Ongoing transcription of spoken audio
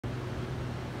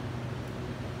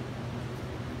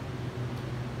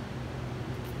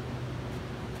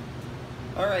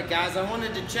Alright guys, I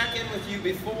wanted to check in with you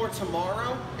before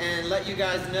tomorrow and let you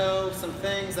guys know some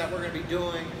things that we're going to be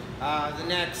doing the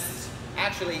next,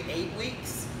 actually 8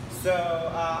 weeks. So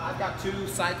I've got 2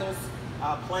 cycles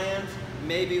planned.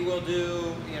 Maybe we'll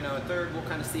do, a third, we'll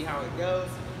kind of see how it goes.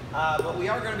 But we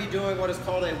are going to be doing what is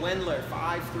called a Wendler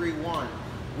 5-3-1.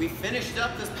 We finished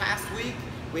up this past week.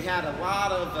 We had a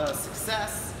lot of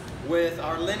success with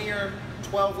our linear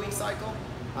 12-week cycle,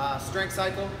 strength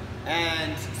cycle.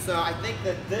 And so I think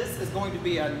that this is going to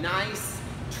be a nice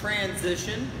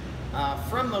transition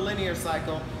from the linear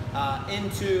cycle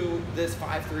into this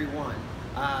 5-3-1.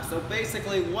 So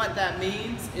basically what that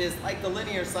means is, like the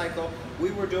linear cycle,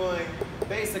 we were doing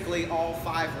basically all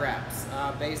 5 reps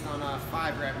based on a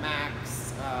 5-rep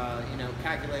max,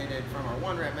 calculated from our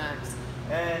 1-rep max.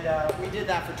 And we did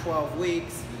that for 12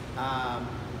 weeks.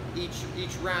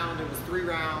 Each round, it was 3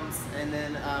 rounds, and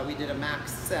then we did a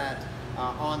max set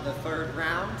on the 3rd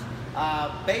round.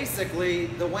 Basically,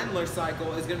 the Wendler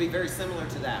cycle is going to be very similar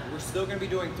to that. We're still going to be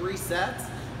doing 3 sets,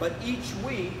 but each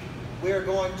week we're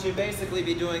going to basically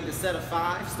be doing the set of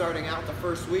 5, starting out the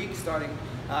first week, starting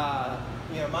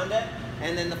Monday,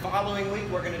 and then the following week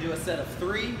we're going to do a set of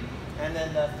 3, and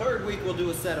then the 3rd week we'll do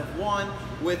a set of 1,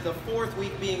 with the 4th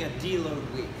week being a deload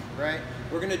week, right?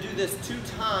 We're going to do this 2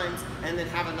 times and then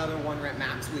have another 1-rep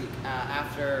max week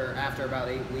after about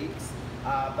 8 weeks.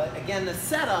 But again, the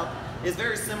setup is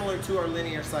very similar to our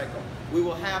linear cycle. We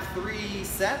will have 3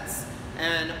 sets,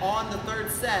 and on the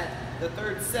 3rd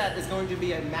set is going to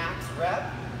be a max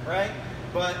rep, right?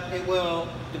 But it will,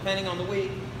 depending on the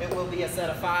week, it will be a set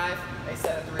of 5, a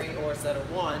set of 3, or a set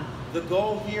of 1. The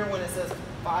goal here, when it says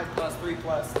 5 plus, 3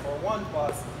 plus, or 1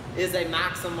 plus, is a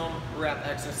maximum rep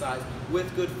exercise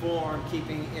with good form,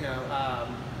 keeping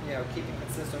keeping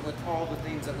consistent with all the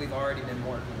things that we've already been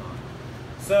working on.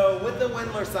 So with the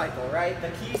Wendler cycle, right,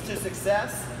 the keys to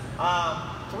success,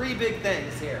 3 big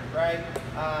things here, right?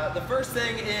 The first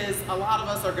thing is, a lot of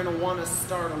us are going to want to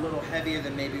start a little heavier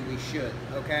than maybe we should,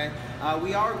 okay?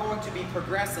 We are going to be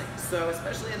progressing, so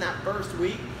especially in that first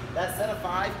week, that set of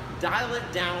 5, dial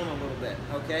it down a little bit,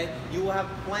 okay? You will have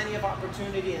plenty of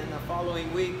opportunity in the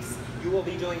following weeks. You will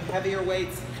be doing heavier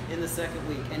weights in the 2nd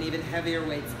week, and even heavier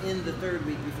weights in the 3rd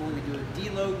week before we do a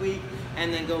deload week,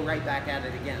 and then go right back at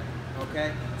it again.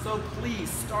 Okay, so please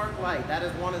start light. That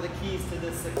is one of the keys to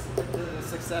the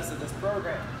success of this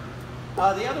program.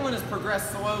 The other one is progress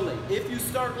slowly. If you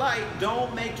start light,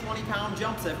 don't make 20-pound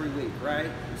jumps every week, right?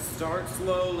 Start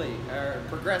slowly, or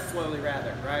progress slowly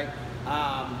rather, right?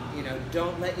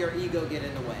 Don't let your ego get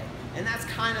in the way. And that's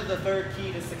kind of the 3rd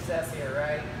key to success here,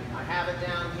 right? I have it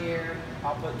down here.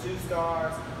 I'll put 2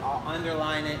 stars. I'll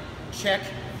underline it. Check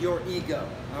your ego,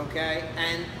 okay?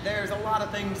 And there's a lot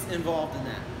of things involved in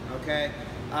that. Okay,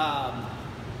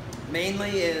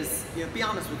 mainly is, be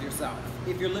honest with yourself.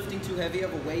 If you're lifting too heavy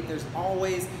of a weight, there's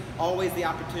always the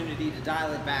opportunity to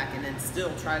dial it back and then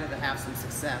still try to have some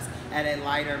success at a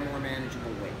lighter, more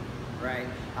manageable weight, right?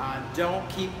 Don't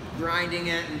keep grinding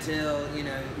it until you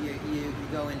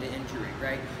go into injury,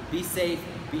 right? Be safe,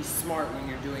 be smart when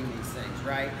you're doing these things,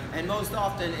 right? And most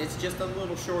often it's just a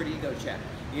little short ego check.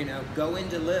 Go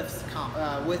into lifts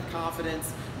with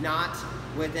confidence, not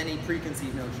with any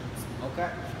preconceived notions, okay?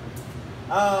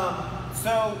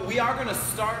 So we are going to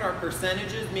start our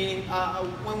percentages, meaning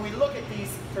when we look at these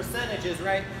percentages,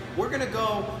 right, we're going to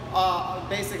go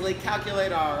basically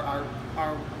calculate our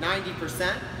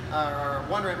 90%, our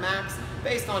 1-rep max,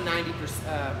 based on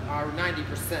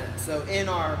 90%. So in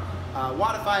our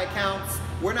Wattify accounts,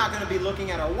 we're not going to be looking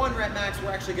at our 1-rep max,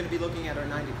 we're actually going to be looking at our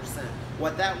 90%.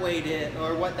 What that weight is,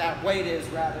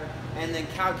 rather, and then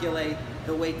calculate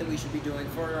the weight that we should be doing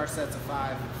for our sets of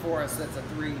 5, for our sets of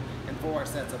 3, and for our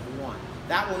sets of 1.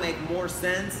 That will make more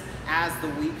sense as the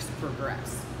weeks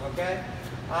progress, okay?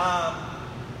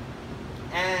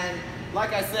 And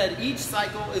like I said, each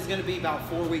cycle is going to be about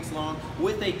 4 weeks long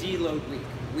with a deload week.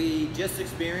 We just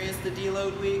experienced the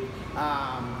deload week.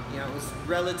 It was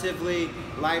relatively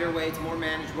lighter weights, more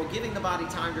manageable, giving the body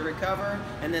time to recover.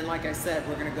 And then, like I said,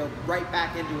 we're going to go right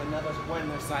back into another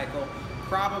Wendler cycle.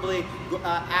 Probably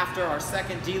after our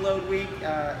 2nd deload week,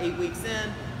 8 weeks in,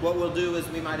 what we'll do is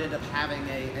we might end up having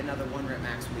another 1-rep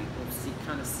max week. We'll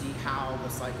kind of see how the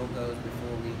cycle goes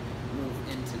before we move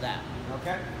into that,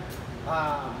 okay?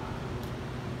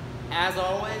 As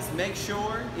always, make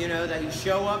sure that you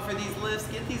show up for these lifts.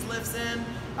 Get these lifts in.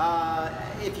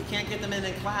 If you can't get them in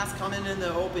class, come in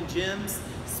the open gyms.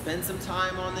 Spend some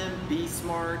time on them. Be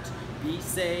smart, be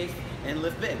safe, and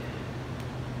lift big.